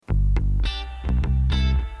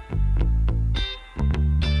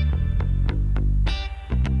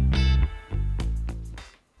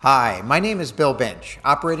Hi, my name is Bill Bench,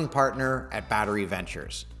 operating partner at Battery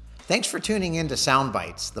Ventures. Thanks for tuning in to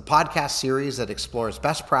Soundbites, the podcast series that explores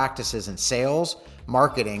best practices in sales,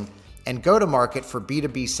 marketing, and go-to-market for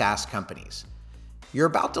B2B SaaS companies. You're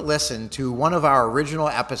about to listen to one of our original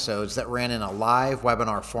episodes that ran in a live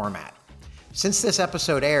webinar format. Since this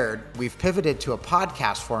episode aired, we've pivoted to a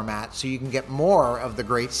podcast format so you can get more of the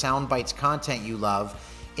great Soundbites content you love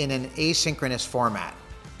in an asynchronous format.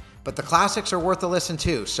 But the classics are worth a listen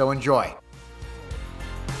too, so enjoy.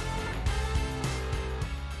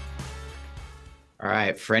 All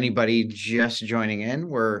right, for anybody just joining in,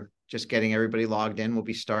 we're just getting everybody logged in. We'll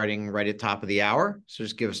be starting right at the top of the hour, so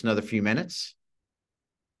just give us another few minutes.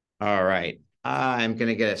 All right, I'm going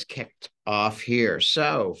to get us kicked off here.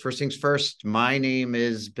 So first things first, my name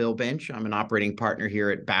is Bill Bench. I'm an operating partner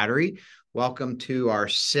here at Battery. Welcome to our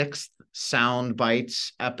sixth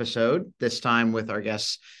Soundbites episode, this time with our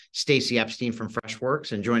guest, Stacey Epstein from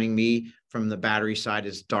Freshworks, and joining me from the Battery side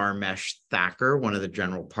is Dharmesh Thakur, one of the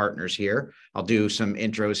general partners here. I'll do some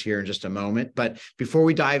intros here in just a moment, but before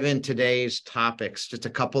we dive in today's topics, just a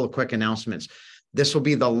couple of quick announcements. This will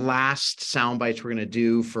be the last Soundbites we're going to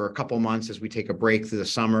do for a couple months as we take a break through the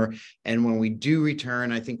summer. And when we do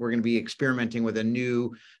return, I think we're going to be experimenting with a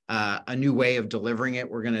new way of delivering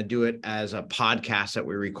it. We're going to do it as a podcast that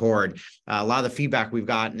we record. A lot of the feedback we've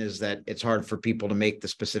gotten is that it's hard for people to make the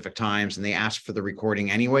specific times and they ask for the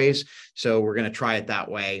recording anyways. So we're going to try it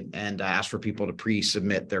that way and ask for people to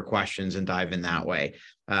pre-submit their questions and dive in that way.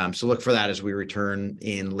 So look for that as we return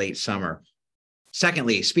in late summer.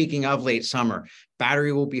 Secondly, speaking of late summer,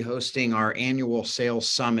 Battery will be hosting our annual sales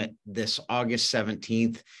summit this August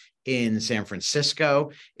 17th in San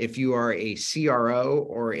Francisco. If you are a CRO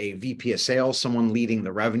or a VP of sales, someone leading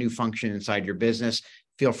the revenue function inside your business,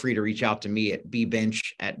 feel free to reach out to me at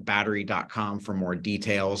bbench@battery.com for more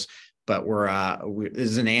details. But this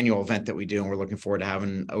is an annual event that we do, and we're looking forward to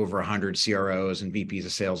having over 100 CROs and VPs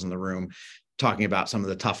of sales in the room, talking about some of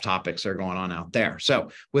the tough topics that are going on out there.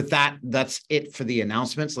 So with that, that's it for the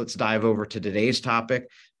announcements. Let's dive over to today's topic.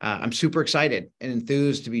 I'm super excited and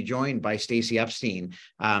enthused to be joined by Stacey Epstein.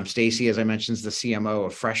 Stacey, as I mentioned, is the CMO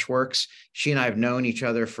of Freshworks. She and I have known each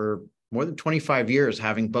other for more than 25 years,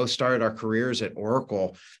 having both started our careers at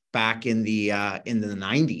Oracle back in the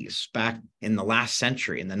 90s, back in the last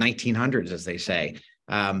century, in the 1900s, as they say.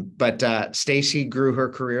 But Stacey grew her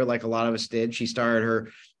career like a lot of us did. She started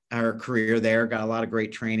her career there, got a lot of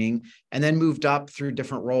great training, and then moved up through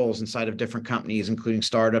different roles inside of different companies, including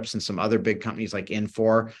startups and some other big companies like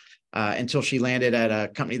Infor, until she landed at a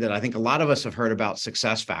company that I think a lot of us have heard about,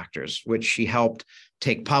 SuccessFactors, which she helped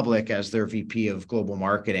take public as their VP of global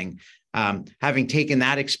marketing. Having taken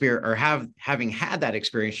that experience, or having had that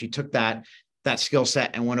experience, she took that skill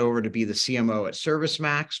set and went over to be the CMO at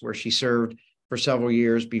ServiceMax, where she served for several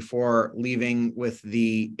years before leaving with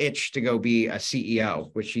the itch to go be a CEO,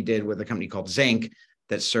 which she did with a company called Zinc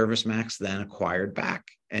that ServiceMax then acquired back.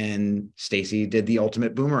 And Stacey did the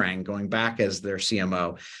ultimate boomerang, going back as their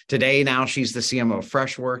CMO. Today, now she's the CMO of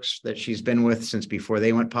Freshworks that she's been with since before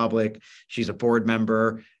they went public. She's a board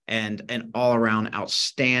member and an all-around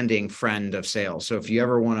outstanding friend of sales. So if you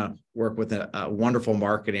ever want to work with a wonderful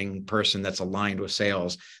marketing person that's aligned with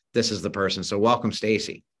sales, this is the person. So welcome,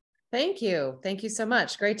 Stacey. Thank you. Thank you so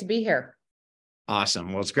much. Great to be here.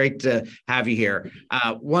 Awesome. Well, it's great to have you here.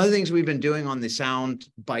 One of the things we've been doing on the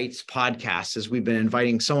Soundbites podcast is we've been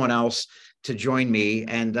inviting someone else to join me.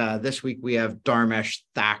 And this week we have Dharmesh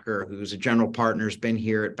Thakur, who's a general partner, has been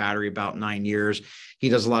here at Battery about 9 years. He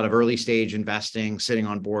does a lot of early stage investing, sitting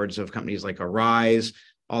on boards of companies like Arise,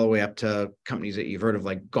 all the way up to companies that you've heard of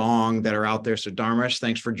like Gong that are out there. So Dharmesh,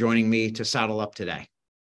 thanks for joining me to saddle up today.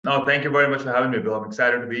 No, thank you very much for having me, Bill. I'm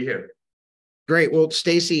excited to be here. Great. Well,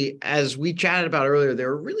 Stacey, as we chatted about earlier, there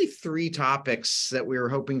are really three topics that we were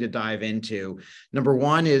hoping to dive into. Number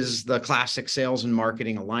one is the classic sales and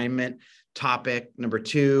marketing alignment topic. Number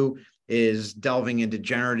two is delving into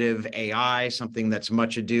generative AI, something that's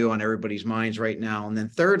much ado on everybody's minds right now. And then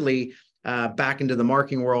thirdly, back into the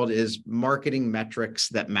marketing world, is marketing metrics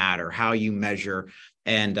that matter, how you measure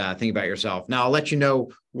and think about yourself. Now, I'll let you know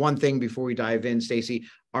one thing before we dive in, Stacey.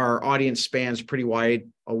 Our audience spans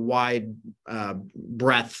a wide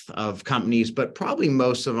breadth of companies, but probably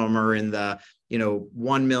most of them are in the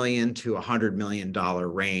 $1 million to $100 million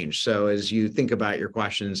range. So as you think about your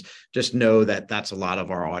questions, just know that that's a lot of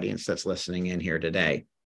our audience that's listening in here today.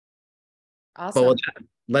 Awesome. But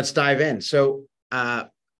let's dive in. So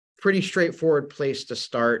pretty straightforward place to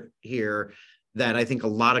start here that I think a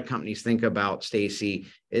lot of companies think about, Stacey,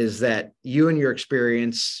 is that you and your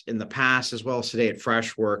experience in the past, as well as today at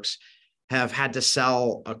Freshworks, have had to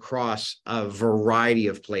sell across a variety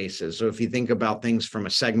of places. So if you think about things from a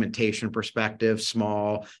segmentation perspective,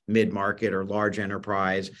 small, mid-market, or large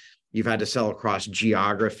enterprise, you've had to sell across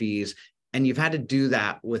geographies, and you've had to do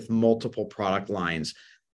that with multiple product lines.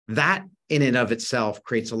 That in and of itself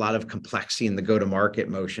creates a lot of complexity in the go-to-market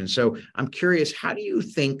motion. So I'm curious, how do you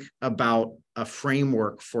think about a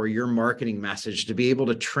framework for your marketing message to be able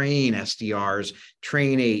to train SDRs,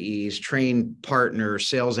 train AEs, train partners,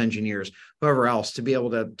 sales engineers, whoever else, to be able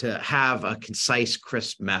to have a concise,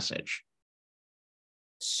 crisp message?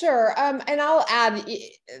 Sure. And I'll add,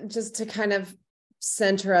 just to kind of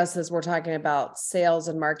center us as we're talking about sales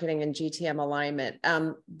and marketing and GTM alignment,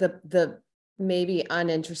 the maybe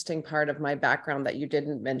uninteresting part of my background that you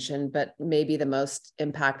didn't mention, but maybe the most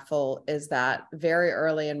impactful, is that very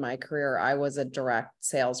early in my career, I was a direct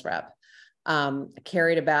sales rep. I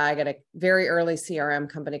carried a bag at a very early CRM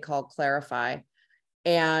company called Clarify.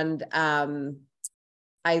 And I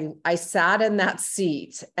sat in that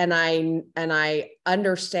seat, and I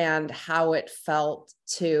understand how it felt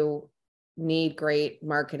to need great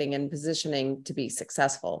marketing and positioning to be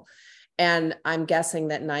successful. And I'm guessing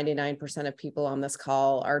that 99% of people on this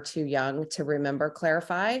call are too young to remember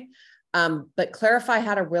Clarify. But Clarify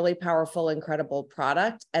had a really powerful, incredible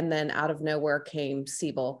product. And then out of nowhere came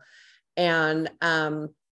Siebel. And,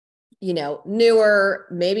 newer,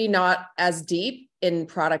 maybe not as deep in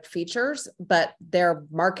product features, but their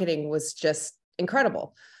marketing was just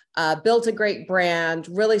incredible. Built a great brand,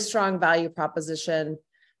 really strong value proposition.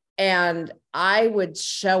 And I would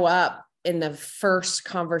show up in the first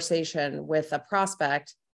conversation with a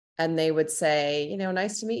prospect, and they would say,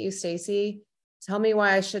 nice to meet you, Stacey. Tell me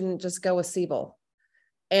why I shouldn't just go with Siebel.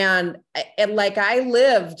 And like, I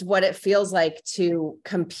lived what it feels like to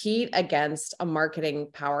compete against a marketing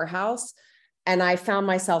powerhouse. And I found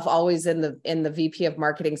myself always in the VP of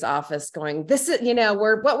marketing's office going, this is,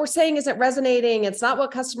 what we're saying isn't resonating. It's not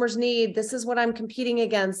what customers need. This is what I'm competing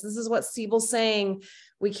against. This is what Siebel's saying.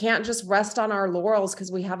 We can't just rest on our laurels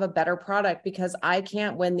because we have a better product, because I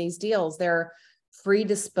can't win these deals. They're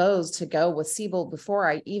predisposed to go with Siebel before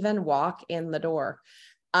I even walk in the door.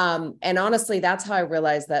 And honestly, that's how I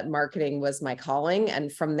realized that marketing was my calling.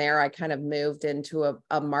 And from there, I kind of moved into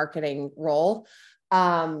a marketing role,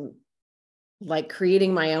 like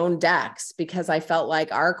creating my own decks, because I felt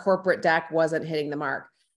like our corporate deck wasn't hitting the mark.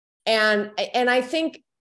 And I think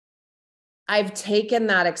I've taken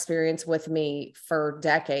that experience with me for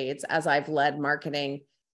decades as I've led marketing,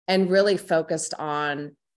 and really focused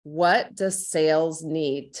on, what does sales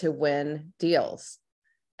need to win deals?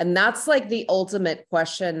 And that's like the ultimate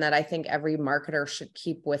question that I think every marketer should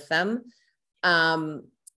keep with them.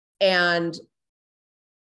 And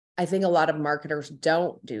I think a lot of marketers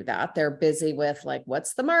don't do that. They're busy with like,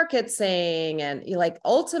 what's the market saying? And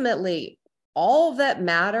ultimately, all that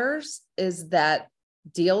matters is that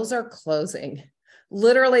deals are closing.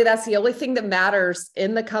 Literally, that's the only thing that matters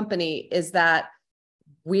in the company, is that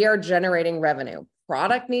we are generating revenue.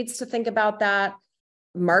 Product needs to think about that.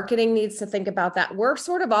 Marketing needs to think about that. We're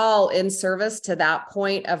sort of all in service to that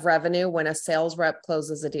point of revenue when a sales rep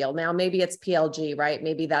closes a deal. Now, maybe it's PLG, right?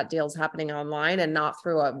 Maybe that deal's happening online and not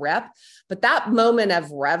through a rep, but that moment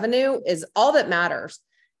of revenue is all that matters.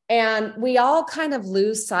 And we all kind of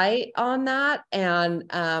lose sight on that. And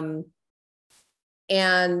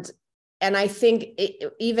I think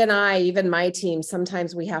even my team,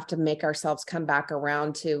 sometimes we have to make ourselves come back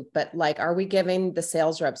around to, but like, are we giving the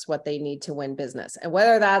sales reps what they need to win business? And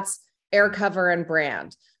whether that's air cover and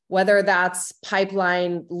brand, whether that's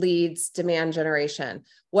pipeline leads, demand generation,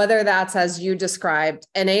 whether that's, as you described,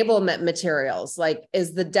 enablement materials, like,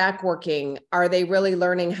 is the deck working? Are they really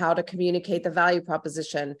learning how to communicate the value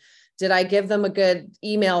proposition? Did I give them a good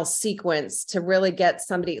email sequence to really get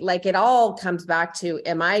somebody? Like, it all comes back to,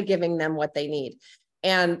 am I giving them what they need?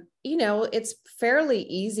 And, it's fairly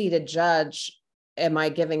easy to judge, am I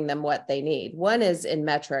giving them what they need? One is in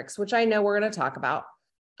metrics, which I know we're going to talk about.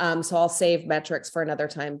 So I'll save metrics for another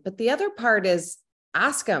time. But the other part is,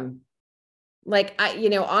 ask them. Like,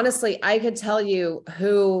 honestly, I could tell you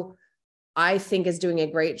who I think is doing a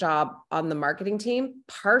great job on the marketing team,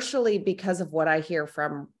 partially because of what I hear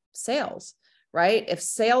from sales, right? If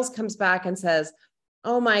sales comes back and says,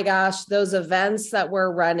 oh my gosh, those events that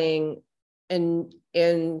we're running in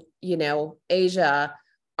Asia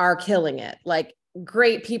are killing it. Like,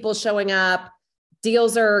 great people showing up,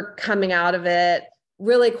 deals are coming out of it,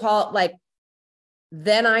 really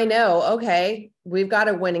then I know, okay, we've got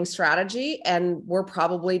a winning strategy and we're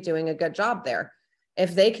probably doing a good job there.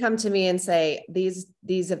 If they come to me and say, these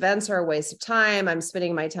events are a waste of time, I'm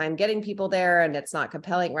spending my time getting people there and it's not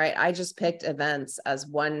compelling, right? I just picked events as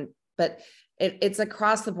one but it's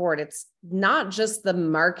across the board. It's not just the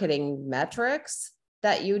marketing metrics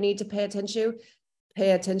that you need to pay attention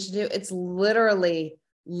to. It's literally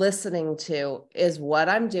listening to, is what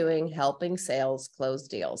I'm doing helping sales close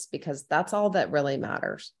deals? Because that's all that really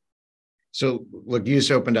matters. So look, you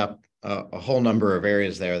just opened up a whole number of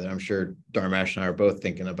areas there that I'm sure Dharmesh and I are both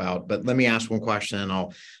thinking about, but let me ask one question and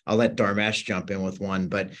I'll let Dharmesh jump in with one.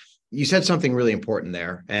 But you said something really important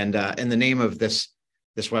there. And the name of this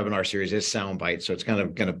webinar series is Soundbite. So it's kind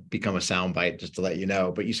of going to become a soundbite, just to let you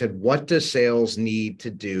know. But you said, what does sales need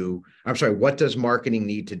to do? I'm sorry, what does marketing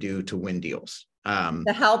need to do to win deals?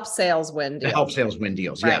 To help sales win deals. To help sales win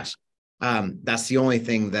deals, right. Yes. That's the only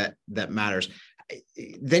thing that matters.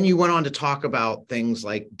 Then you went on to talk about things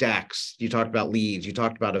like decks. You talked about leads. You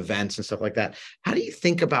talked about events and stuff like that. How do you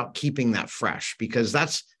think about keeping that fresh? Because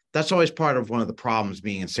that's always part of one of the problems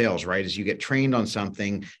being in sales, right? Is you get trained on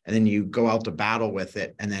something and then you go out to battle with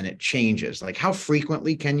it and then it changes. Like, how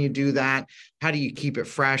frequently can you do that? How do you keep it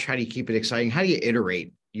fresh? How do you keep it exciting? How do you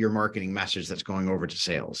iterate your marketing message that's going over to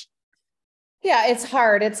sales? Yeah, it's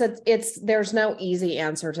hard. There's no easy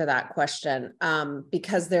answer to that question.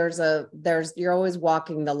 Because you're always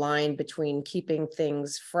walking the line between keeping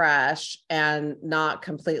things fresh and not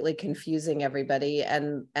completely confusing everybody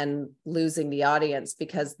and losing the audience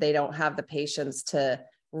because they don't have the patience to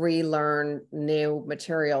relearn new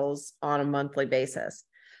materials on a monthly basis.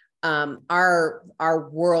 Our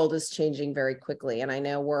world is changing very quickly, and I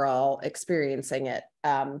know we're all experiencing it.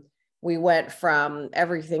 We went from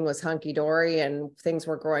everything was hunky-dory and things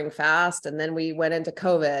were growing fast. And then we went into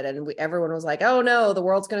COVID and everyone was like, oh no, the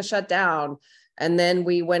world's going to shut down. And then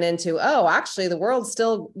we went into, oh, actually the world's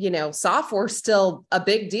still, software's still a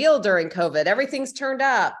big deal during COVID. Everything's turned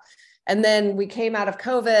up. And then we came out of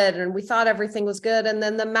COVID and we thought everything was good. And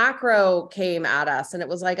then the macro came at us and it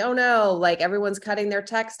was like, oh no, like everyone's cutting their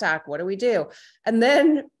tech stack. What do we do? And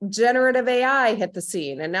then generative AI hit the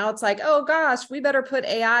scene. And now it's like, oh gosh, we better put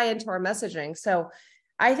AI into our messaging. So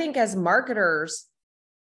I think as marketers,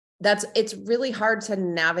 it's really hard to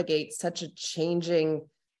navigate such a changing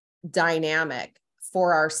dynamic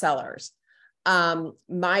for our sellers.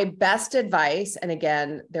 My best advice, and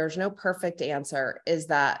again, there's no perfect answer, is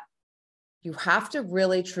that you have to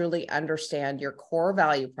really, truly understand your core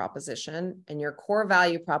value proposition, and your core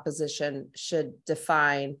value proposition should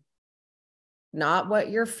define not what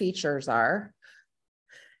your features are.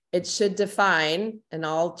 It should define, and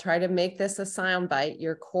I'll try to make this a soundbite,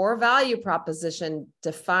 your core value proposition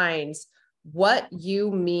defines what you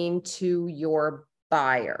mean to your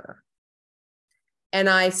buyer. And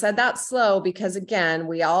I said that slow because, again,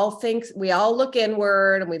 we all look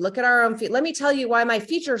inward and we look at our own feet. Let me tell you why my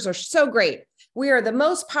features are so great. We are the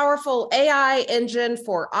most powerful AI engine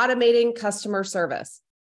for automating customer service.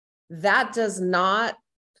 That does not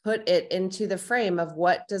put it into the frame of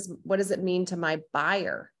what does it mean to my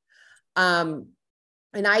buyer? And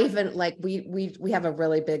I even we have a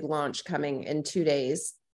really big launch coming in 2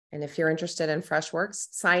 days. And if you're interested in Freshworks,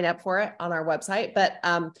 sign up for it on our website. But,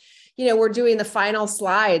 we're doing the final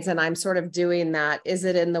slides and I'm sort of doing that, is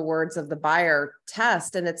it in the words of the buyer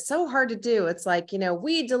test? And it's so hard to do. It's like,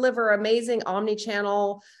 we deliver amazing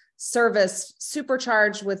omni-channel service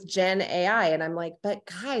supercharged with Gen AI. And I'm like, but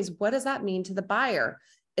guys, what does that mean to the buyer?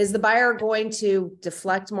 Is the buyer going to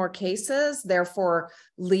deflect more cases, therefore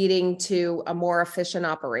leading to a more efficient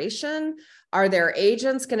operation? Are their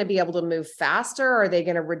agents going to be able to move faster? Are they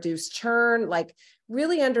going to reduce churn? Like,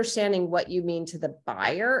 really understanding what you mean to the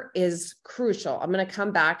buyer is crucial. I'm going to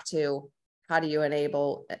come back to how do you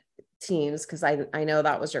enable teams, because I know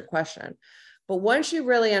that was your question. But once you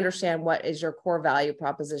really understand what is your core value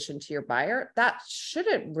proposition to your buyer, that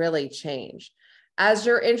shouldn't really change. As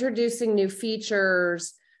you're introducing new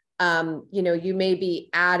features, you may be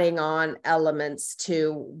adding on elements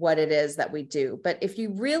to what it is that we do. But if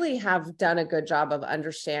you really have done a good job of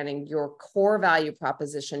understanding your core value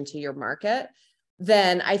proposition to your market,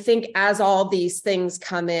 then I think as all these things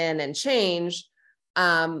come in and change,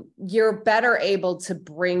 you're better able to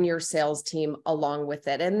bring your sales team along with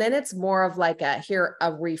it. And then it's more of like a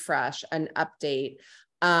refresh, an update.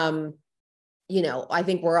 I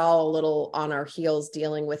think we're all a little on our heels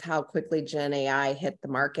dealing with how quickly Gen AI hit the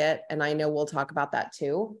market. And I know we'll talk about that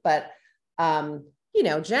too, but,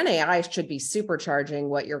 Gen AI should be supercharging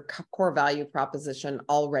what your core value proposition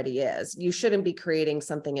already is. You shouldn't be creating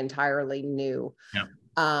something entirely new. Yeah.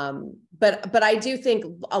 But I do think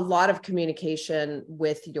a lot of communication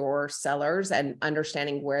with your sellers and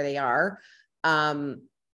understanding where they are, and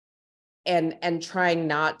trying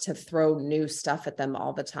not to throw new stuff at them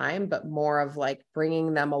all the time, but more of like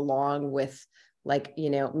bringing them along with like,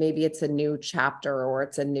 maybe it's a new chapter or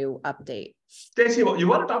it's a new update. Stacey, you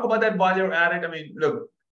want to talk about that while you're at it? I mean, look,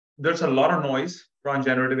 there's a lot of noise around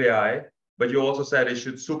generative AI, but you also said it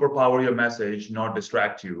should superpower your message, not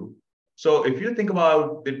distract you. So if you think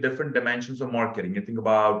about the different dimensions of marketing, you think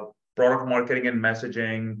about product marketing and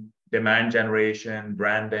messaging, demand generation,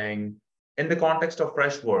 branding, in the context of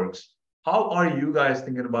Freshworks, how are you guys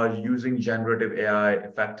thinking about using generative AI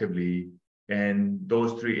effectively in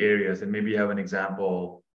those three areas? And maybe you have an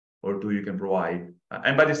example or two you can provide.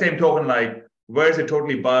 And by the same token, like, where is it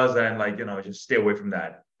totally buzz and like, just stay away from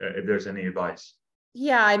that if there's any advice.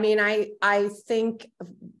 Yeah, I mean, I think,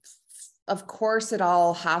 of course, it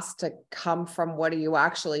all has to come from what are you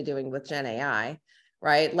actually doing with Gen AI,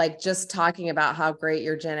 right? Like just talking about how great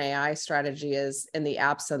your Gen AI strategy is in the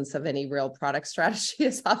absence of any real product strategy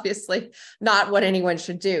is obviously not what anyone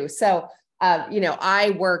should do. So,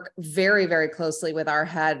 I work very, very closely with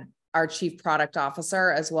our chief product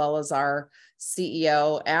officer, as well as our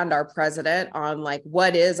CEO and our president on like,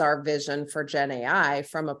 what is our vision for Gen AI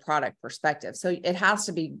from a product perspective? So it has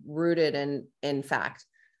to be rooted in fact.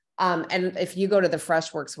 And if you go to the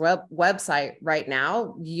Freshworks website right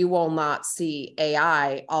now, you will not see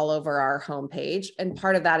AI all over our homepage. And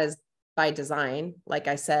part of that is by design. Like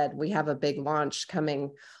I said, we have a big launch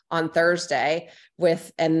coming on Thursday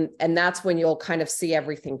and that's when you'll kind of see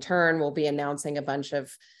everything turn. We'll be announcing a bunch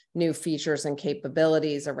of new features and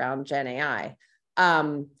capabilities around Gen AI.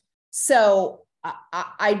 So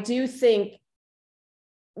I do think,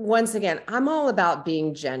 once again, I'm all about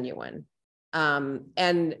being genuine.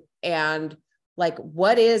 And like,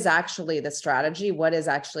 what is actually the strategy? What is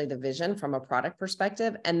actually the vision from a product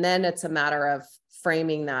perspective? And then it's a matter of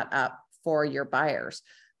framing that up for your buyers.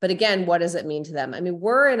 But again, what does it mean to them? I mean,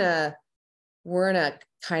 we're in a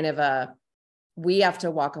kind of we have to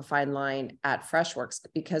walk a fine line at Freshworks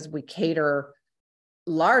because we cater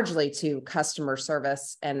largely to customer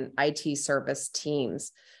service and IT service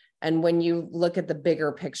teams. And when you look at the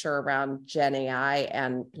bigger picture around Gen AI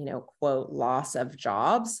and, quote, loss of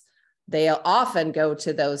jobs, they often go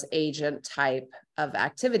to those agent type of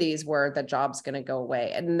activities where the job's going to go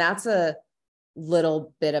away. And that's a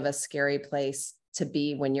little bit of a scary place to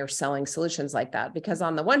be when you're selling solutions like that. Because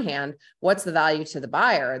on the one hand, what's the value to the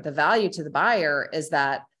buyer? The value to the buyer is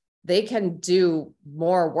that they can do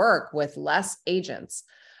more work with less agents.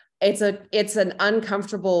 It's an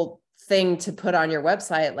uncomfortable thing to put on your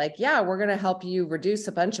website. Like, yeah, we're going to help you reduce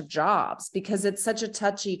a bunch of jobs because it's such a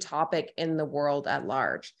touchy topic in the world at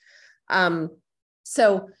large.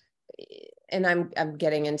 So, and I'm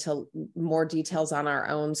getting into more details on our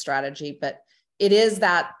own strategy, but it is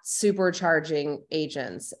that supercharging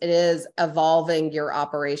agents. It is evolving your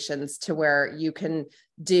operations to where you can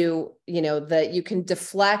do, that you can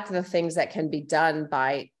deflect the things that can be done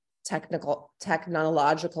by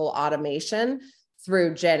technological automation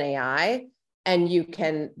through Gen AI. And you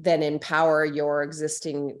can then empower your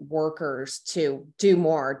existing workers to do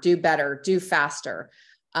more, do better, do faster.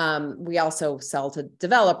 We also sell to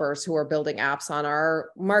developers who are building apps on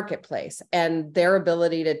our marketplace, and their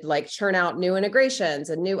ability to like churn out new integrations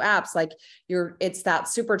and new apps. Like it's that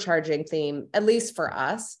supercharging theme, at least for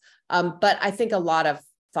us. But I think a lot of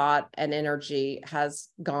thought and energy has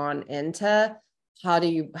gone into how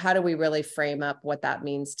do we really frame up what that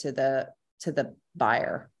means to the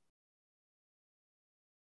buyer.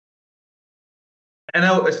 And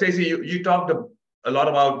now, Stacey, you talked a lot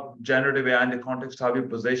about generative AI in the context of how you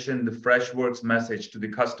position the Freshworks message to the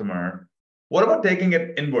customer. What about taking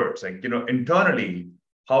it inwards? Like, internally,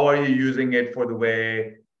 how are you using it for the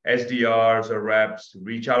way SDRs or reps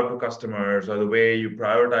reach out to customers, or the way you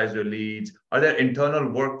prioritize your leads? Are there internal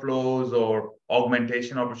workflows or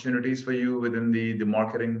augmentation opportunities for you within the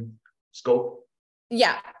marketing scope?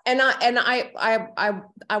 Yeah. And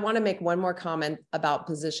I want to make one more comment about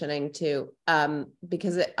positioning too,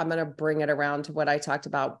 because I'm going to bring it around to what I talked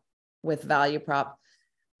about with value prop.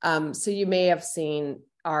 So you may have seen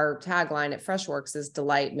our tagline at Freshworks is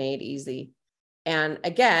delight made easy. And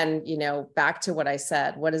again, back to what I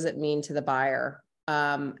said, what does it mean to the buyer?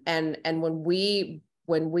 And when we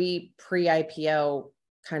pre-IPO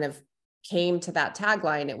kind of came to that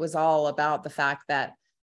tagline, it was all about the fact that,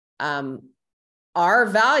 our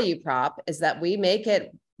value prop is that we make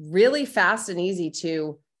it really fast and easy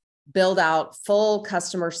to build out full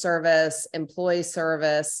customer service, employee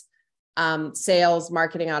service, sales,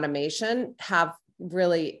 marketing automation, have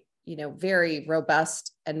really, very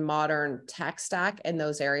robust and modern tech stack in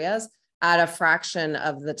those areas at a fraction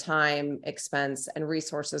of the time, expense, and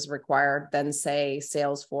resources required than, say,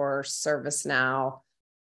 Salesforce, ServiceNow,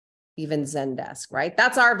 even Zendesk, right?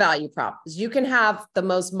 That's our value prop. You can have the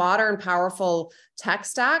most modern, powerful tech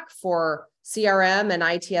stack for CRM and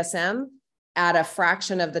ITSM at a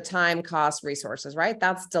fraction of the time, cost, resources, right?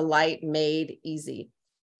 That's Delight made easy.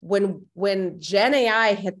 When Gen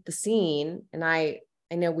AI hit the scene, and I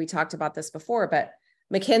know we talked about this before, but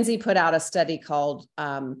McKinsey put out a study called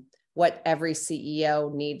What Every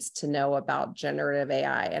CEO Needs to Know About Generative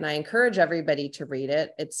AI. And I encourage everybody to read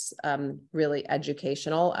it. It's really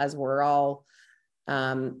educational as we're all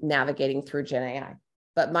navigating through Gen AI.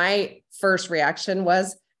 But my first reaction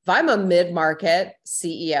was, if I'm a mid-market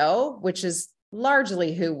CEO, which is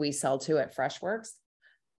largely who we sell to at Freshworks,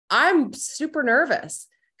 I'm super nervous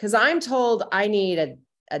because I'm told I need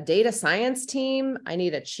a data science team. I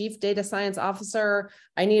need a chief data science officer.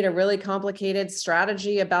 I need a really complicated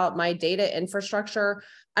strategy about my data infrastructure.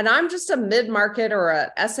 And I'm just a mid-market or a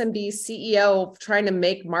SMB CEO trying to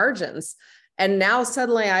make margins. And now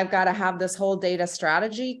suddenly I've got to have this whole data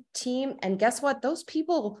strategy team. And guess what? Those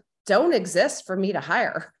people don't exist for me to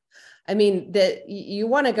hire. I mean, that you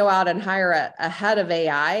want to go out and hire a head of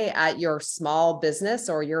AI at your small business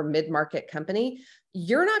or your mid-market company,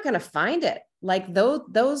 you're not going to find it. Like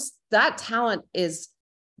that talent is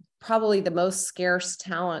probably the most scarce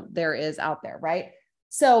talent there is out there, right?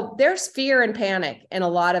 So there's fear and panic in a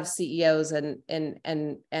lot of CEOs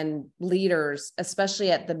and leaders,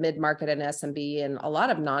 especially at the mid-market and SMB and a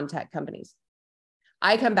lot of non-tech companies.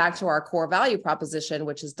 I come back to our core value proposition,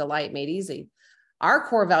 which is Delight Made Easy. Our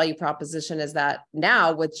core value proposition is that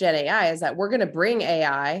now with Gen AI is that we're going to bring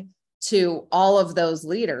AI to all of those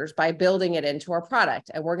leaders by building it into our product.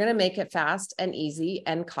 And we're going to make it fast and easy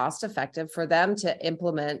and cost effective for them to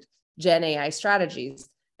implement Gen AI strategies.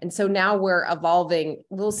 And so now we're evolving.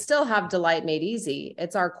 We'll still have Delight Made Easy.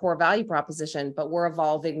 It's our core value proposition, but we're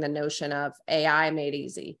evolving the notion of AI made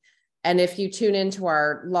easy. And if you tune into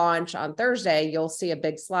our launch on Thursday, you'll see a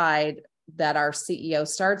big slide that our CEO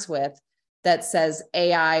starts with that says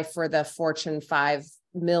AI for the Fortune 5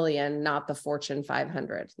 million, not the Fortune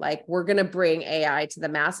 500. Like, we're going to bring AI to the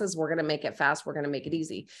masses. We're going to make it fast. We're going to make it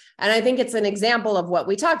easy. And I think it's an example of what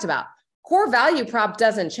we talked about. Core value prop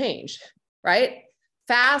doesn't change, right?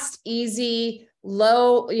 Fast, easy,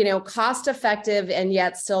 low, cost effective, and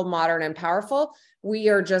yet still modern and powerful. We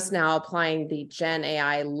are just now applying the Gen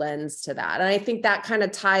AI lens to that. And I think that kind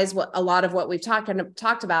of ties a lot of what we've talked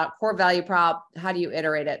about, core value prop. How do you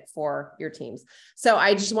iterate it for your teams? So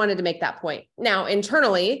I just wanted to make that point. Now,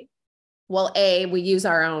 internally, well, we use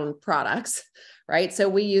our own products, right? So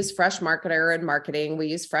we use Fresh Marketer and marketing. We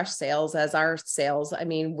use Fresh Sales as our sales. I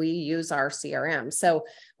mean, we use our CRM. So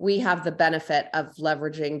we have the benefit of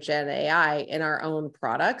leveraging Gen AI in our own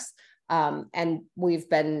products. And we've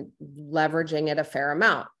been leveraging it a fair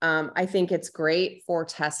amount. I think it's great for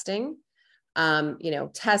testing,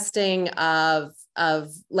 testing of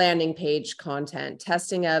landing page content,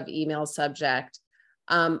 testing of email subject.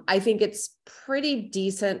 I think it's pretty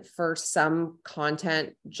decent for some content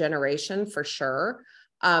generation for sure.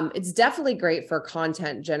 It's definitely great for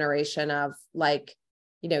content generation of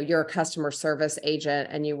you're a customer service agent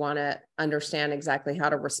and you want to understand exactly how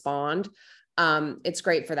to respond. It's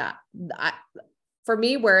great for that. For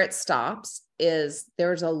me, where it stops is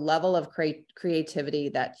there's a level of creativity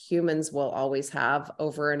that humans will always have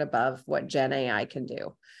over and above what Gen AI can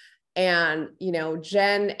do. And,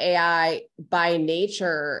 Gen AI by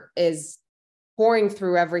nature is pouring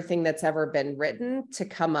through everything that's ever been written to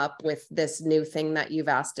come up with this new thing that you've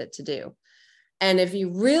asked it to do. And if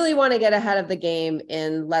you really want to get ahead of the game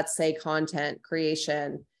in, let's say, content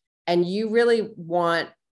creation, and you really want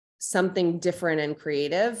something different and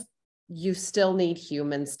creative, you still need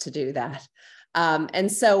humans to do that. And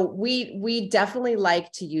so we definitely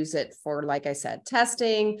like to use it for, like I said,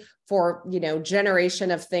 testing, for,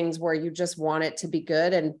 generation of things where you just want it to be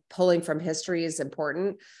good, and pulling from history is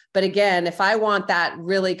important. But again, if I want that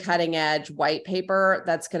really cutting edge white paper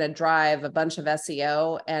that's going to drive a bunch of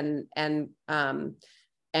SEO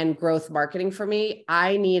and growth marketing for me,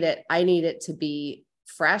 I need it to be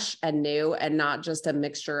fresh and new and not just a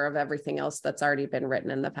mixture of everything else that's already been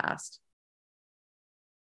written in the past.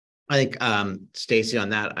 I think, Stacey, on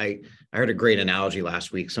that, I heard a great analogy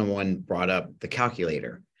last week. Someone brought up the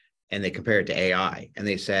calculator and they compared it to AI. And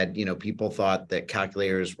they said, people thought that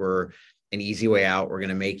calculators were an easy way out. We're going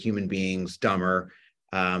to make human beings dumber.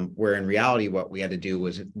 Where in reality, what we had to do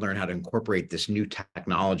was learn how to incorporate this new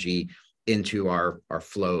technology into our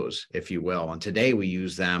flows, if you will. And today we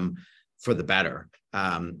use them for the better.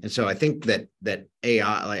 And so I think that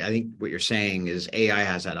AI, I think what you're saying is AI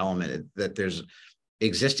has that element that there's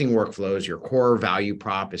existing workflows. Your core value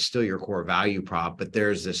prop is still your core value prop, but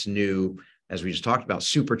there's this new as we just talked about,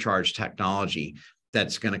 supercharged technology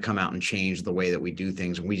that's going to come out and change the way that we do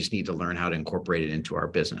things. And we just need to learn how to incorporate it into our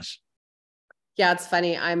business. Yeah, it's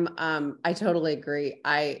funny. I totally agree.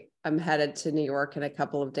 I'm headed to New York in a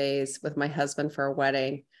couple of days with my husband for a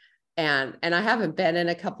wedding. And I haven't been in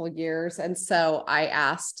a couple of years. And so I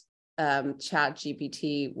asked Chat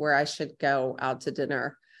GPT where I should go out to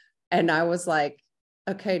dinner. And I was like,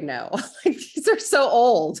 okay, no, like, these are so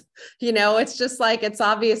old, it's just like, it's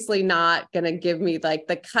obviously not going to give me like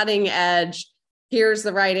the cutting edge, here's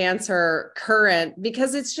the right answer current,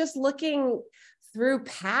 because it's just looking through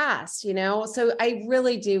past, So I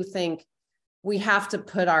really do think we have to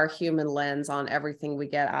put our human lens on everything we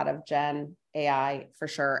get out of Gen AI for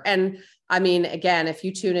sure. And I mean, again, if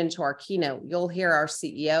you tune into our keynote, you'll hear our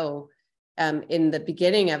CEO in the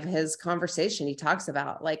beginning of his conversation, he talks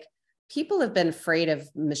about like, people have been afraid of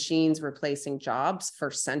machines replacing jobs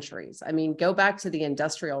for centuries. I mean, go back to the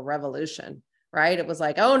Industrial Revolution, right? It was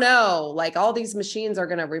like, oh no, like all these machines are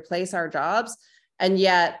going to replace our jobs. And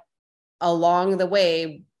yet along the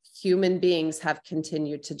way, human beings have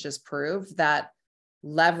continued to just prove that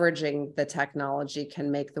leveraging the technology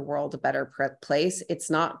can make the world a better place. It's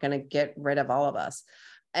not going to get rid of all of us.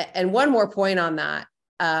 And one more point on that.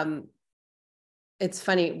 It's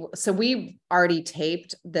funny. So we already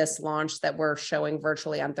taped this launch that we're showing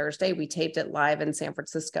virtually on Thursday. We taped it live in San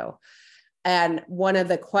Francisco. And one of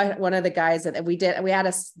the guys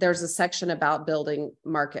that there's a section about building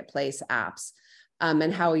marketplace apps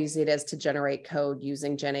and how easy it is to generate code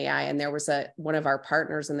using Gen AI. And there was one of our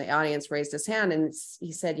partners in the audience raised his hand and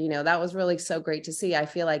he said, that was really so great to see. I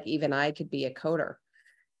feel like even I could be a coder.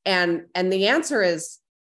 And the answer is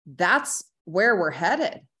that's where we're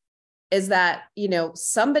headed. Is that,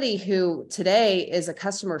 somebody who today is a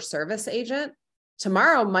customer service agent,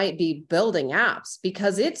 tomorrow might be building apps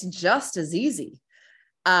because it's just as easy.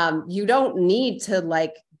 You don't need to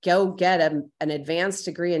like go get an advanced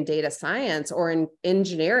degree in data science or in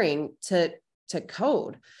engineering to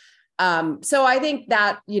code. So I think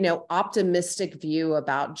that, optimistic view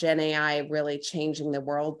about Gen AI really changing the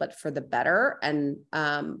world, but for the better. And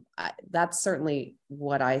that's certainly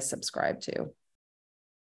what I subscribe to.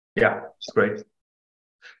 Yeah, it's great.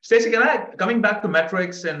 Stacey, coming back to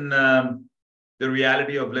metrics and the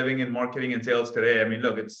reality of living in marketing and sales today. I mean,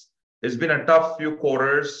 look, it's been a tough few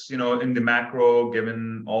quarters, in the macro,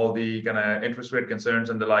 given all the kind of interest rate concerns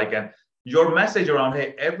and the like. And your message around,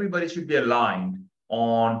 hey, everybody should be aligned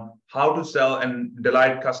on how to sell and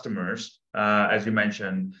delight customers, as you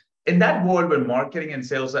mentioned. In that world where marketing and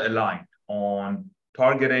sales are aligned on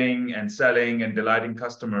targeting and selling and delighting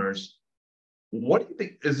customers, what do you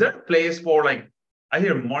think? Is there a place for, like, I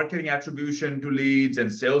hear marketing attribution to leads and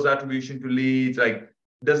sales attribution to leads. Like,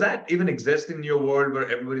 does that even exist in your world where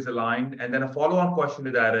everybody's aligned? And then a follow-on question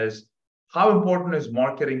to that is, how important is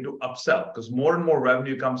marketing to upsell? Because more and more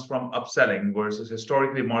revenue comes from upselling versus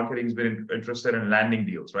historically marketing's been interested in landing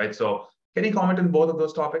deals, right? So can you comment on both of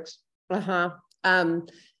those topics?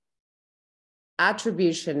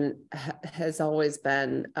 Attribution has always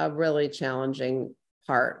been a really challenging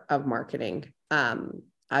part of marketing.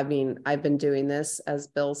 I mean, I've been doing this, as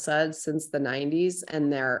Bill said, since the 90s,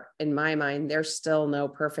 and in my mind, there's still no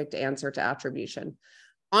perfect answer to attribution.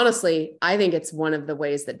 Honestly, I think it's one of the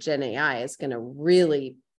ways that Gen AI is going to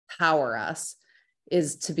really power us,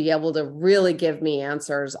 is to be able to really give me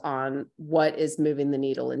answers on what is moving the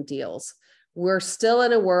needle in deals. We're still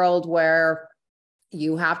in a world where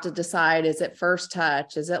you have to decide, is it first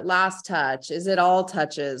touch? Is it last touch? Is it all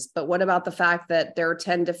touches? But what about the fact that there are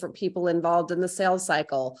 10 different people involved in the sales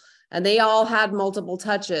cycle and they all had multiple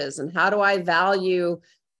touches? And how do I value,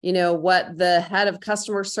 what the head of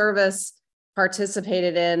customer service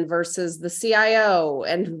participated in versus the CIO?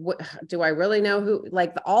 And do I really know who?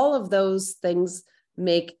 Like, all of those things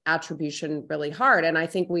make attribution really hard. And I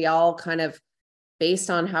think we all kind of, based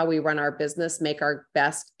on how we run our business, make our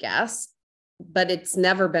best guess. But it's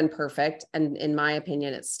never been perfect. And in my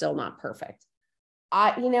opinion, it's still not perfect.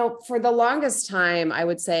 For the longest time, I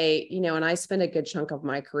would say, and I spent a good chunk of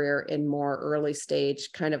my career in more early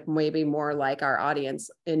stage, kind of maybe more like our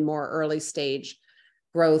audience, in more early stage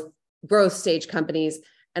growth stage companies.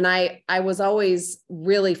 And I was always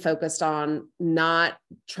really focused on not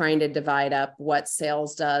trying to divide up what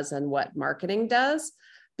sales does and what marketing does,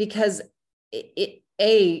 because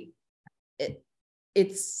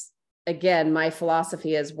it's, again, my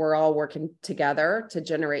philosophy is we're all working together to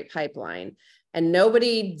generate pipeline, and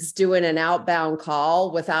nobody's doing an outbound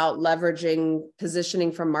call without leveraging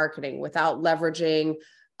positioning from marketing, without leveraging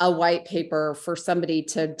a white paper for somebody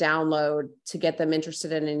to download to get them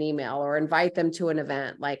interested in an email or invite them to an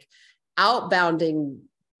event. Like, outbounding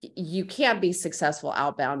you can't be successful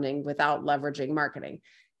outbounding without leveraging marketing.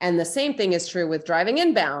 And the same thing is true with driving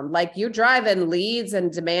inbound. Like you're driving leads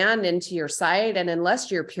and demand into your site. And unless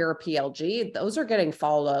you're pure PLG, those are getting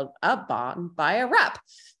followed up on by a rep.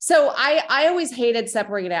 So I always hated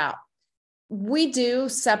separating it out. We do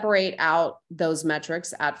separate out those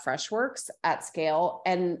metrics at Freshworks at scale.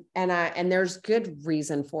 And there's good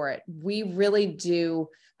reason for it. We really do.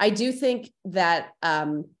 I do think that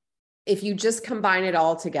if you just combine it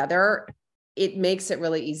all together, it makes it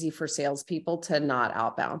really easy for salespeople to not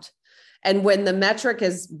outbound. And when the metric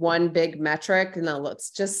is one big metric, and then let's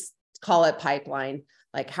just call it pipeline,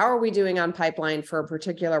 like how are we doing on pipeline for a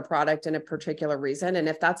particular product in a particular reason? And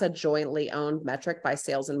if that's a jointly owned metric by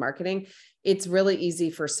sales and marketing, it's really easy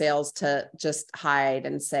for sales to just hide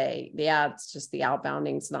and say, yeah, it's just the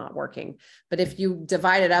outbounding's not working. But if you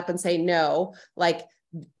divide it up and say, no, like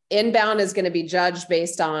inbound is going to be judged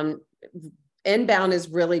based on inbound is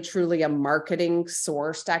really truly a marketing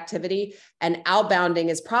sourced activity, and outbounding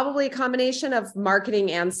is probably a combination of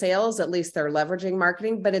marketing and sales. At least they're leveraging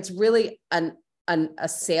marketing, but it's really a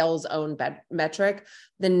sales owned metric.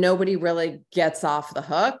 Then nobody really gets off the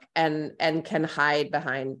hook and can hide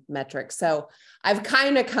behind metrics. So I've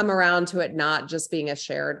kind of come around to it not just being a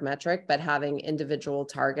shared metric, but having individual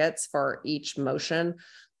targets for each motion.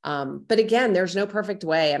 But again, there's no perfect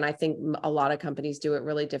way. And I think a lot of companies do it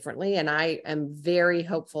really differently. And I am very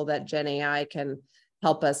hopeful that Gen AI can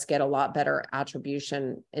help us get a lot better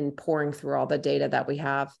attribution in pouring through all the data that we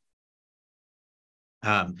have.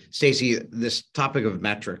 Stacey, this topic of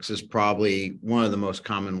metrics is probably one of the most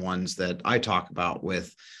common ones that I talk about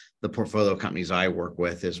with the portfolio companies I work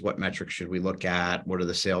with is what metrics should we look at? What are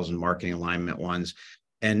the sales and marketing alignment ones?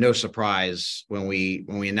 And no surprise, when we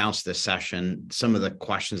announced this session, some of the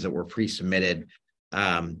questions that were pre-submitted,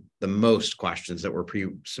 the most questions that were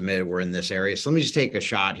pre-submitted were in this area. So let me just take a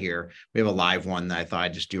shot here. We have a live one that I thought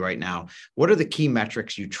I'd just do right now. What are the key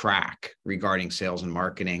metrics you track regarding sales and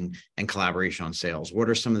marketing and collaboration on sales? What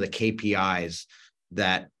are some of the KPIs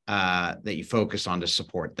that you focus on to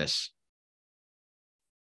support this?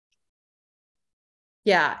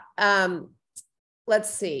 Yeah.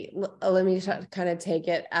 Let's see. Let me kind of take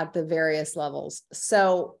it at the various levels.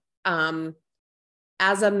 So,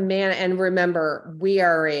 as a man, and remember, we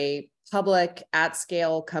are a public at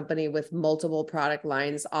scale company with multiple product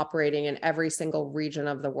lines operating in every single region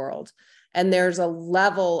of the world. And there's a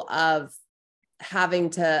level of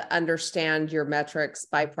having to understand your metrics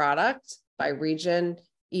by product, by region,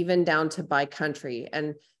 even down to by country.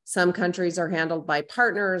 And some countries are handled by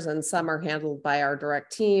partners and some are handled by our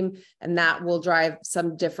direct team, and that will drive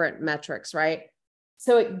some different metrics, right?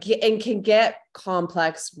 So it can get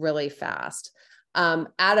complex really fast.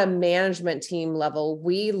 At a management team level,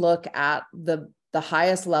 we look at the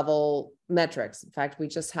highest level metrics. In fact, we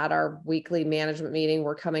just had our weekly management meeting.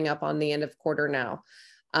 We're coming up on the end of quarter now.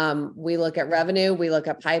 We look at revenue, we look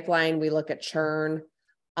at pipeline, we look at churn.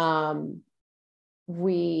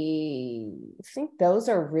 We think those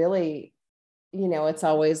are really, it's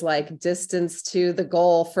always like distance to the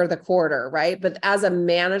goal for the quarter, right? But as a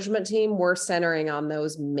management team, we're centering on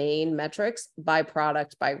those main metrics by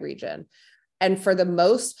product, by region. And for the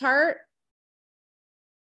most part,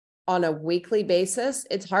 on a weekly basis,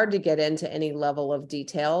 it's hard to get into any level of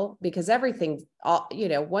detail because everything,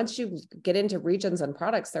 once you get into regions and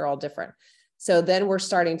products, they're all different. So then we're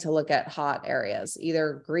starting to look at hot areas,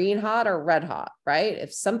 either green hot or red hot, right?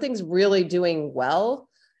 If something's really doing well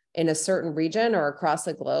in a certain region or across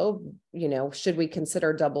the globe, should we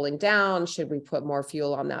consider doubling down? Should we put more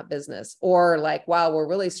fuel on that business? Or like, wow, we're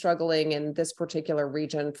really struggling in this particular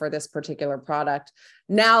region for this particular product.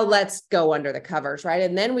 Now let's go under the covers, right?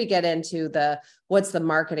 And then we get into what's the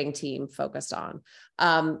marketing team focused on?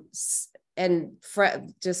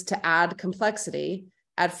 Just to add complexity,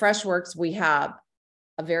 at Freshworks, we have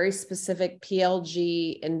a very specific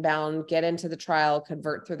PLG inbound, get into the trial,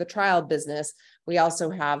 convert through the trial business. We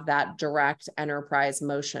also have that direct enterprise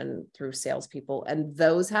motion through salespeople, and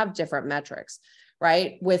those have different metrics,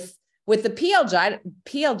 right? With the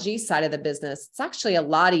PLG side of the business, it's actually a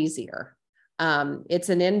lot easier. It's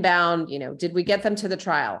an inbound, did we get them to the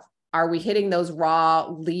trial? Are we hitting those raw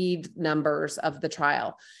lead numbers of the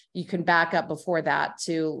trial? You can back up before that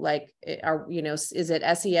to like, is it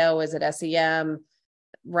SEO? Is it SEM?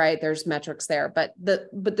 Right? There's metrics there, but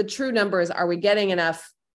the true number is, are we getting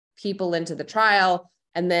enough people into the trial?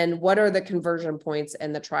 And then what are the conversion points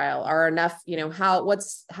in the trial? Are enough,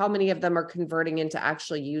 how many of them are converting into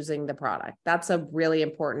actually using the product? That's a really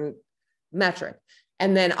important metric.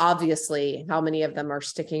 And then obviously, how many of them are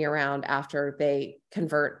sticking around after they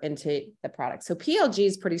convert into the product? So PLG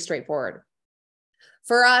is pretty straightforward.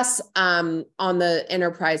 For us, on the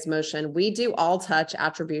enterprise motion, we do all touch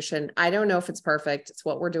attribution. I don't know if it's perfect. It's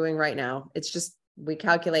what we're doing right now. It's just, we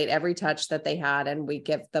calculate every touch that they had and we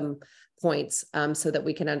give them points so that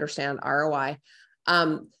we can understand ROI.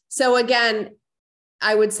 So again,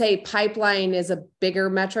 I would say pipeline is a bigger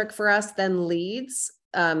metric for us than leads.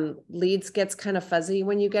 Leads gets kind of fuzzy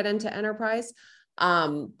when you get into enterprise.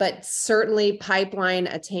 But certainly pipeline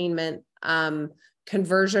attainment,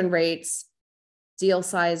 conversion rates, deal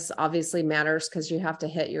size obviously matters because you have to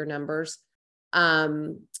hit your numbers.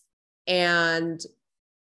 And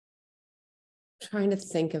trying to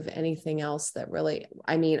think of anything else that really,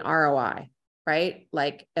 I mean, ROI, right?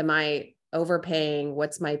 Like, am I overpaying?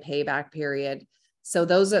 What's my payback period? So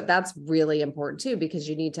that's really important too, because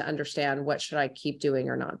you need to understand what should I keep doing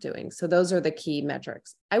or not doing. So those are the key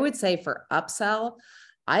metrics. I would say for upsell,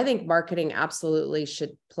 I think marketing absolutely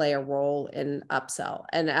should play a role in upsell.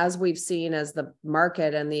 And as we've seen, as the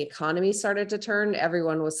market and the economy started to turn,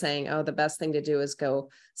 everyone was saying, oh, the best thing to do is go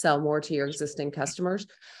sell more to your existing customers.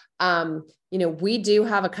 We do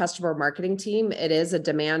have a customer marketing team. It is a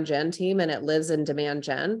demand gen team and it lives in demand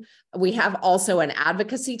gen. We have also an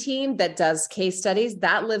advocacy team that does case studies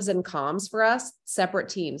that lives in comms for us, separate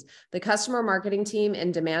teams. The customer marketing team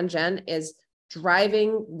in demand gen is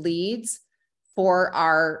driving leads for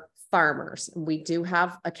our farmers. We do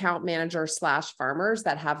have account managers / farmers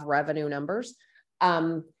that have revenue numbers.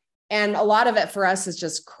 And a lot of it for us is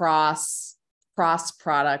just cross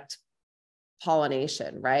product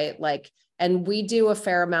pollination, right? Like, and we do a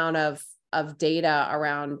fair amount of data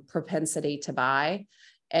around propensity to buy.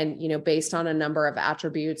 And, based on a number of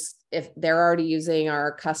attributes, if they're already using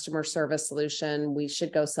our customer service solution, we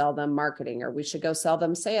should go sell them marketing, or we should go sell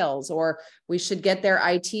them sales, or we should get their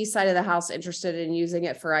IT side of the house interested in using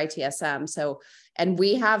it for ITSM. So, and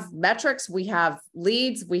we have metrics, we have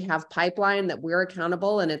leads, we have pipeline that we're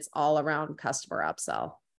accountable, and it's all around customer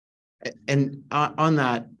upsell. And on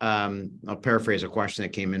that, I'll paraphrase a question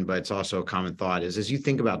that came in, but it's also a common thought is, as you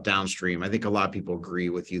think about downstream, I think a lot of people agree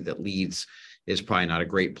with you that leads is probably not a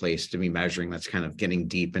great place to be measuring. That's kind of getting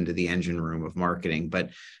deep into the engine room of marketing. But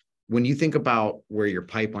when you think about where your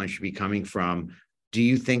pipeline should be coming from, do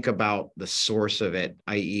you think about the source of it,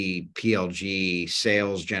 i.e. PLG,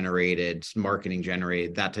 sales generated, marketing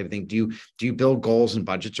generated, that type of thing? Do you build goals and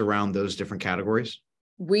budgets around those different categories?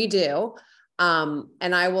 We do.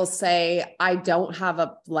 And I will say, I don't have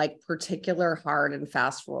a particular hard and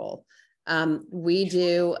fast rule. We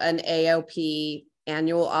do an AOP,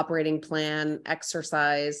 annual operating plan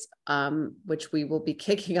exercise, which we will be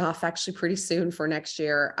kicking off actually pretty soon for next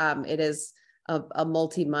year. It is a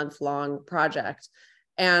multi-month long project.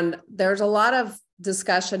 And there's a lot of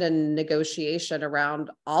discussion and negotiation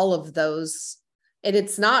around all of those. And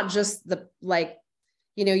it's not just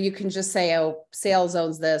you can just say, oh, sales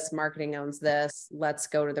owns this, marketing owns this, let's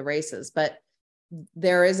go to the races. But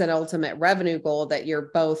there is an ultimate revenue goal that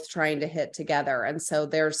you're both trying to hit together. And so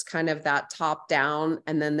there's kind of that top down,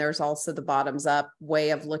 and then there's also the bottoms up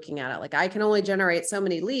way of looking at it. Like, I can only generate so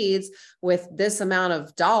many leads with this amount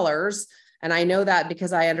of dollars. And I know that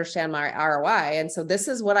because I understand my ROI. And so this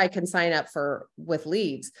is what I can sign up for with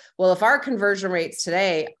leads. Well, if our conversion rates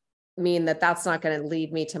today mean that that's not going to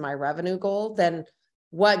lead me to my revenue goal, then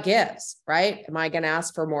what gives, right? Am I going to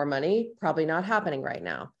ask for more money? Probably not happening right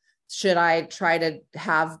now. Should I try to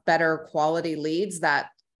have better quality leads that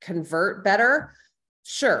convert better?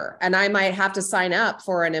 Sure. And I might have to sign up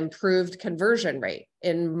for an improved conversion rate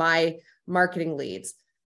in my marketing leads.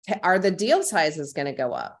 Are the deal sizes going to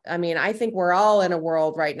go up? I mean, I think we're all in a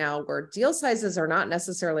world right now where deal sizes are not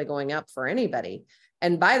necessarily going up for anybody.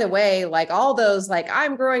 And by the way, all those,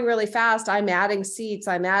 I'm growing really fast, I'm adding seats,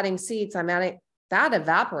 that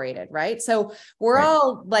evaporated, right? So we're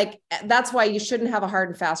all that's why you shouldn't have a hard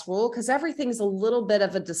and fast rule, because everything's a little bit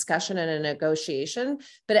of a discussion and a negotiation,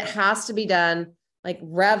 but it has to be done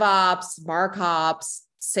rev ops, mark ops,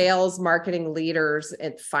 sales, marketing leaders,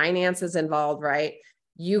 and finance is involved, right?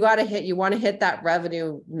 You want to hit that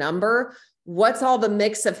revenue number. What's all the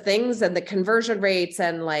mix of things and the conversion rates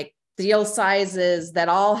and deal sizes, that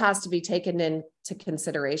all has to be taken into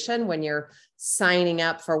consideration when you're signing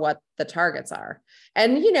up for what the targets are.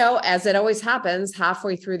 And, as it always happens,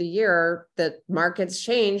 halfway through the year, the markets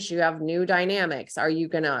change, you have new dynamics. Are you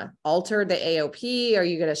going to alter the AOP? Are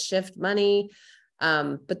you going to shift money?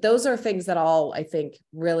 But those are things that all, I think,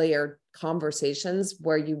 really are conversations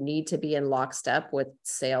where you need to be in lockstep with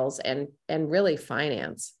sales and really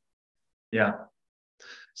finance. Yeah.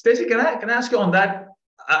 Stacey, can I ask you on that?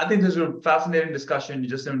 I think this is a fascinating discussion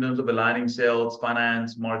just in terms of aligning sales,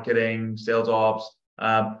 finance, marketing, sales ops.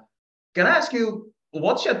 Can I ask you,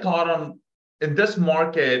 what's your thought on in this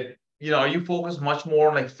market, are you focused much more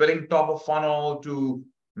on like filling top of funnel to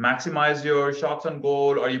maximize your shots on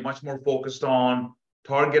goal? Are you much more focused on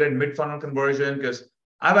targeted mid-funnel conversion? Because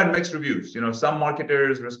I've had mixed reviews. Some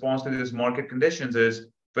marketers' response to these market conditions is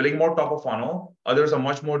filling more top of funnel. Others are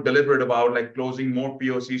much more deliberate about like closing more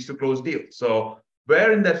POCs to close deals. So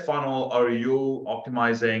where in that funnel are you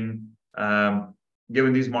optimizing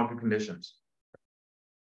given these market conditions?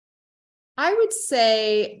 I would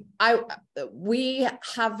say we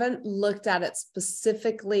haven't looked at it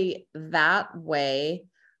specifically that way.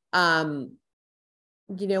 We're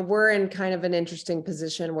in kind of an interesting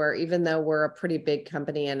position where even though we're a pretty big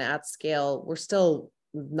company and at scale, we're still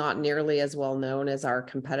not nearly as well known as our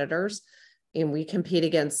competitors. And we compete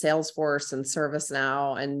against Salesforce and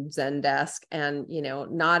ServiceNow and Zendesk. And,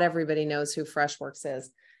 not everybody knows who Freshworks is.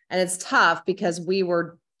 And it's tough because we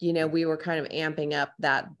were kind of amping up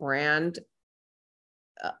that brand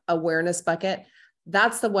awareness bucket.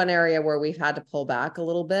 That's the one area where we've had to pull back a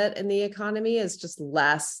little bit in the economy, is just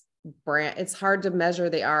less brand. It's hard to measure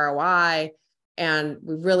the ROI, and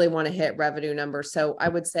we really want to hit revenue numbers. So I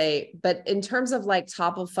would say, but in terms of like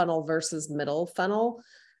top of funnel versus middle funnel,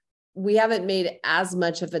 we haven't made as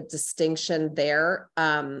much of a distinction there.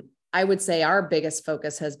 I would say our biggest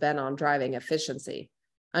focus has been on driving efficiency.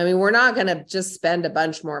 I mean, we're not going to just spend a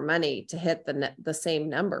bunch more money to hit the same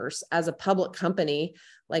numbers. As a public company,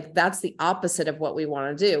 like that's the opposite of what we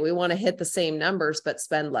want to do. We want to hit the same numbers, but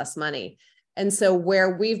spend less money. And so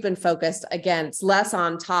where we've been focused, again, it's less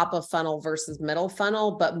on top of funnel versus middle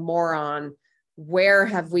funnel, but more on where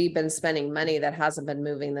have we been spending money that hasn't been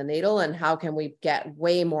moving the needle, and how can we get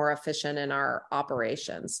way more efficient in our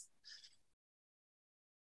operations?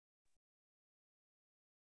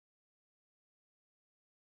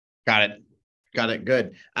 Got it.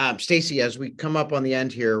 Good. Stacey, as we come up on the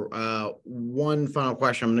end here, one final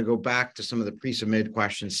question. I'm going to go back to some of the pre-submitted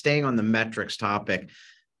questions, staying on the metrics topic.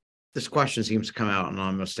 This question seems to come out in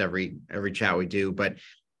almost every chat we do, but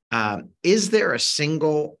is there a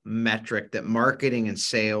single metric that marketing and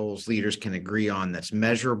sales leaders can agree on that's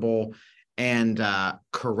measurable and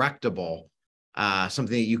correctable,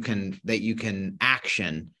 something that you can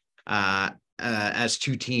action as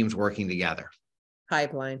two teams working together?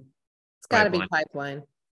 Pipeline. It's got to be pipeline.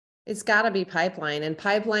 It's got to be pipeline. And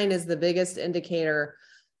pipeline is the biggest indicator.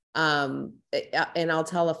 And I'll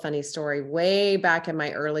tell a funny story. Way back in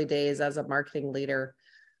my early days as a marketing leader,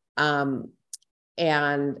 and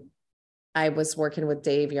I was working with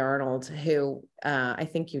Dave Yarnold, who I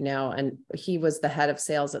think and he was the head of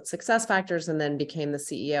sales at SuccessFactors and then became the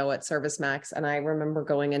CEO at ServiceMax. And I remember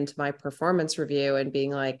going into my performance review and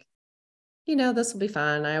being like, this will be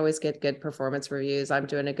fun. I always get good performance reviews. I'm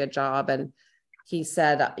doing a good job. And he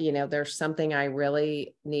said, there's something I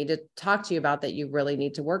really need to talk to you about that you really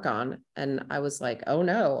need to work on. And I was like, oh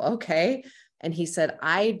no, okay. And he said,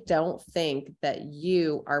 I don't think that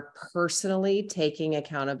you are personally taking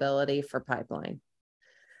accountability for pipeline.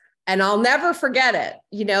 And I'll never forget it.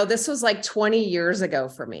 This was like 20 years ago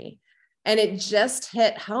for me. And it just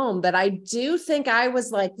hit home that I do think I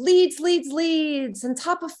was like leads, and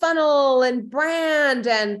top of funnel and brand.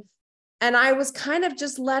 And I was kind of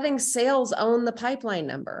just letting sales own the pipeline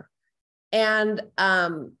number. And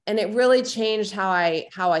it really changed how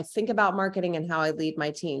I think about marketing and how I lead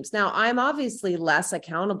my teams. Now I'm obviously less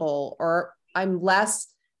accountable, or I'm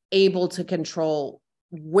less able to control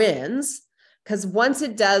wins, because once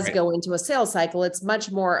it does go into a sales cycle, it's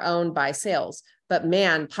much more owned by sales. But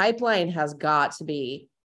man, pipeline has got to be,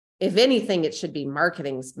 if anything, it should be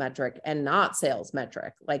marketing's metric and not sales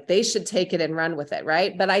metric. Like they should take it and run with it,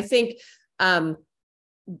 right? But I think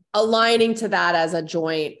aligning to that as a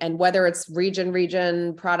joint, and whether it's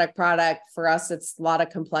region, product, for us, it's a lot of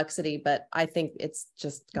complexity, but I think it's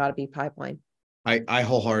just got to be pipeline. I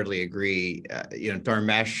wholeheartedly agree.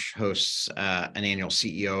 Dharmesh hosts an annual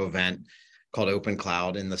CEO event called Open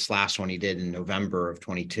Cloud. And this last one he did in November of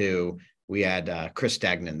 22, we had Chris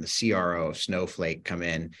Degnan, the CRO of Snowflake, come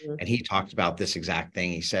in, and he talked about this exact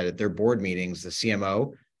thing. He said at their board meetings, the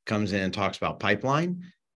CMO comes in and talks about pipeline,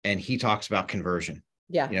 and he talks about conversion.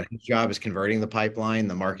 Yeah. His job is converting the pipeline.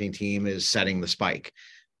 The marketing team is setting the spike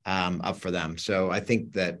up for them. So I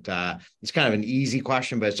think that it's kind of an easy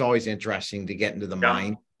question, but it's always interesting to get into the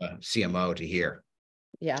mind of CMO to hear.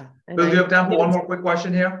 Yeah. Bill, do you have time for one more quick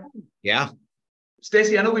question here? Yeah.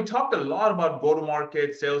 Stacey, I know we talked a lot about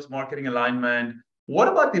go-to-market, sales, marketing alignment. What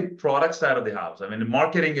about the product side of the house? I mean,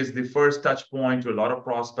 marketing is the first touch point to a lot of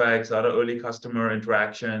prospects, a lot of early customer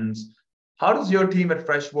interactions. How does your team at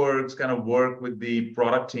Freshworks kind of work with the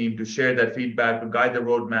product team to share that feedback, to guide the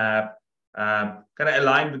roadmap, kind of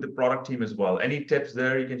aligned with the product team as well. Any tips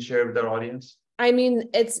there you can share with our audience? I mean,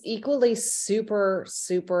 it's equally super,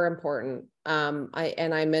 super important.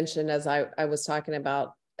 I mentioned as I was talking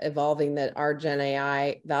about evolving that our Gen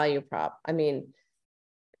AI value prop. I mean,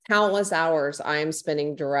 countless hours I'm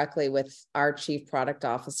spending directly with our chief product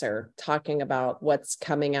officer talking about what's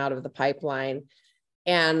coming out of the pipeline,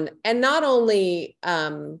 and not only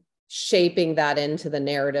shaping that into the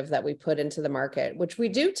narrative that we put into the market, which we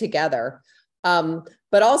do together,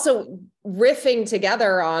 but also riffing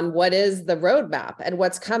together on what is the roadmap and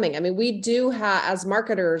what's coming. I mean, we do have, as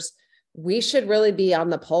marketers, we should really be on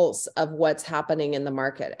the pulse of what's happening in the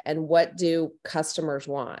market and what do customers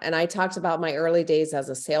want. And I talked about my early days as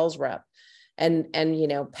a sales rep and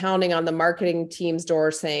pounding on the marketing team's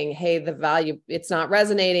door saying, hey, the value, it's not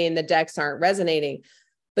resonating, the decks aren't resonating.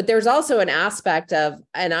 But there's also an aspect of,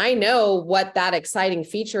 and I know what that exciting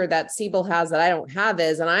feature that Siebel has that I don't have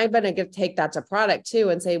is, and I'm going to take that to product too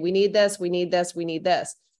and say, we need this, we need this, we need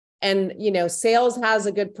this. And, sales has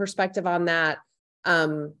a good perspective on that.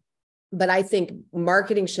 But I think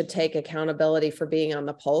marketing should take accountability for being on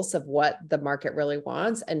the pulse of what the market really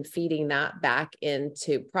wants and feeding that back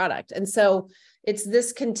into product. And so it's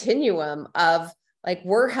this continuum of like,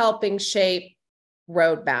 we're helping shape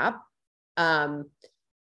roadmap.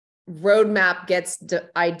 Roadmap gets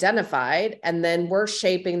identified, and then we're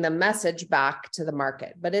shaping the message back to the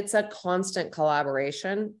market. But it's a constant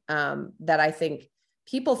collaboration that I think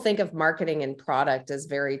people think of marketing and product as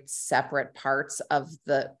very separate parts of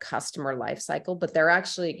the customer life cycle, but they're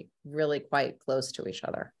actually really quite close to each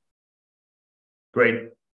other. Great.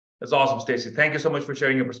 That's awesome, Stacey. Thank you so much for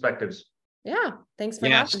sharing your perspectives. Yeah, thanks for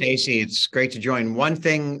having me. Stacey, it's great to join. One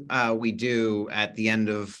thing we do at the end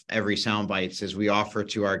of every Soundbites is we offer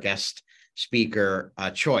to our guest speaker a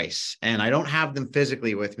choice. And I don't have them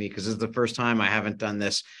physically with me because this is the first time I haven't done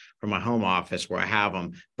this from my home office where I have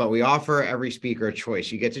them. But we offer every speaker a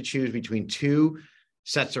choice. You get to choose between two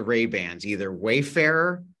sets of Ray-Bans, either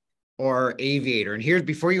Wayfarer or Aviator. And here's,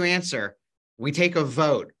 before you answer, we take a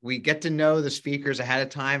vote. We get to know the speakers ahead of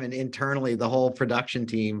time, and internally the whole production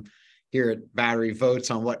team here at Battery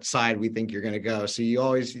votes on what side we think you're going to go.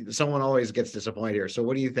 So someone always gets disappointed here. So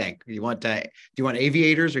what do you think? Do you want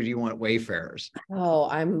Aviators or do you want Wayfarers? Oh,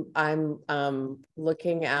 I'm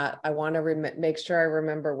looking at, I want to make sure I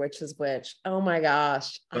remember which is which. Oh my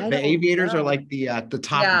gosh. The Aviators are like the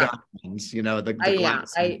top gun ones, the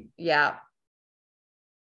glass. Yeah.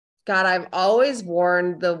 God, I've always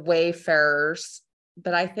worn the Wayfarers,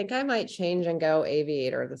 but I think I might change and go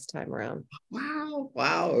Aviator this time around.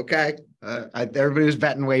 Wow. Okay. Everybody was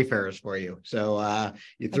betting Wayfarers for you. So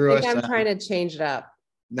you threw us. I'm trying to change it up.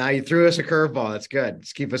 Now you threw us a curveball. That's good.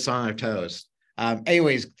 Let's keep us on our toes.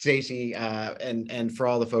 Anyways, Stacey, and for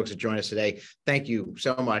all the folks that joined us today, thank you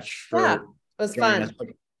so much for it was fun. Us.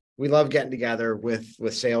 We love getting together with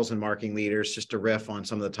sales and marketing leaders just to riff on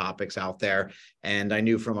some of the topics out there. And I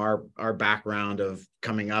knew from our background of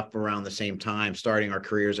coming up around the same time, starting our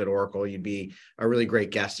careers at Oracle, you'd be a really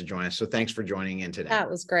great guest to join us. So thanks for joining in today. That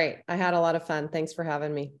was great. I had a lot of fun. Thanks for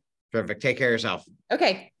having me. Perfect. Take care of yourself.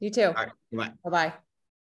 Okay. You too. All right. Bye. Bye-bye.